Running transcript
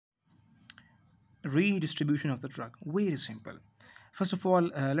Redistribution of the drug. Very simple. First of all,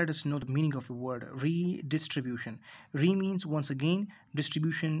 let us know the meaning of the word redistribution. Re means once again,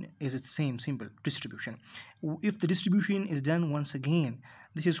 distribution is its same, simple, distribution. If the distribution is done once again,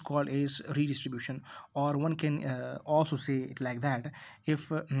 this is called as redistribution, or one can also say it like that.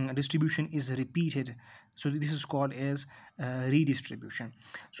 If distribution is repeated, so this is called as redistribution.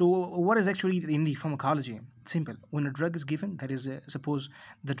 So what is actually in the pharmacology? Simple. When a drug is given, that is, suppose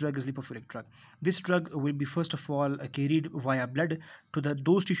the drug is lipophilic drug. This drug will be first of all carried via blood to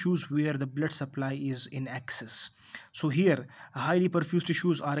those tissues where the blood supply is in excess. So here, highly perfused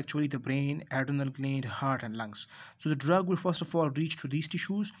tissues are actually the brain, adrenal gland, heart, and lungs. So the drug will first of all reach to these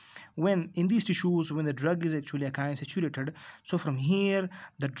tissues. When in these tissues, when the drug is actually again saturated, so from here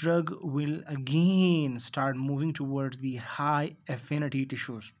the drug will again start moving towards the high affinity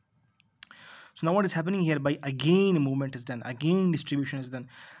tissues. So now what is happening here? By again movement is done, again distribution is done.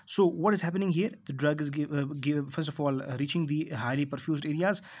 So what is happening here? The drug is first of all reaching the highly perfused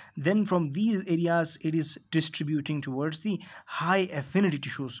areas. Then from these areas it is distributing towards the high affinity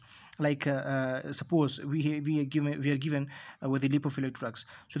tissues. Like suppose we are given with the lipophilic drugs.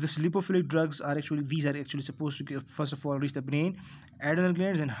 So this lipophilic drugs are actually, these are actually supposed to first of all reach the brain, adrenal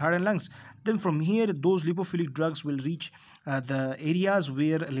glands, and heart and lungs. Then from here those lipophilic drugs will reach the areas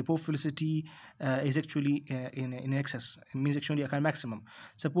where lipophilicity is actually in excess. It means actually a kind of maximum.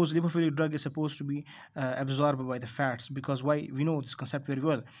 Suppose lipophilic drug is supposed to be absorbed by the fats, because why? We know this concept very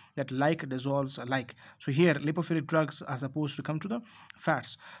well, that like dissolves like. So here lipophilic drugs are supposed to come to the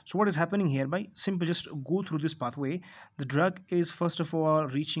fats. So what is happening here? By simply just go through this pathway, the drug is first of all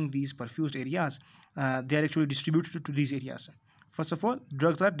reaching these perfused areas. They are actually distributed to these areas. First of all,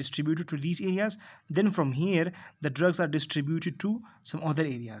 drugs are distributed to these areas. Then from here the drugs are distributed to some other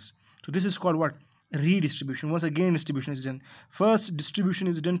areas. So this is called what? Redistribution. Once again distribution is done. First distribution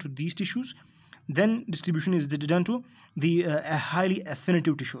is done to these tissues, then distribution is done to the highly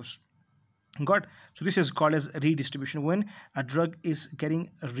affinity tissues. Got? So this is called as redistribution, when a drug is getting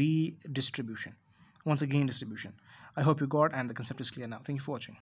redistribution. Once again distribution. I hope you got and the concept is clear now. Thank you for watching.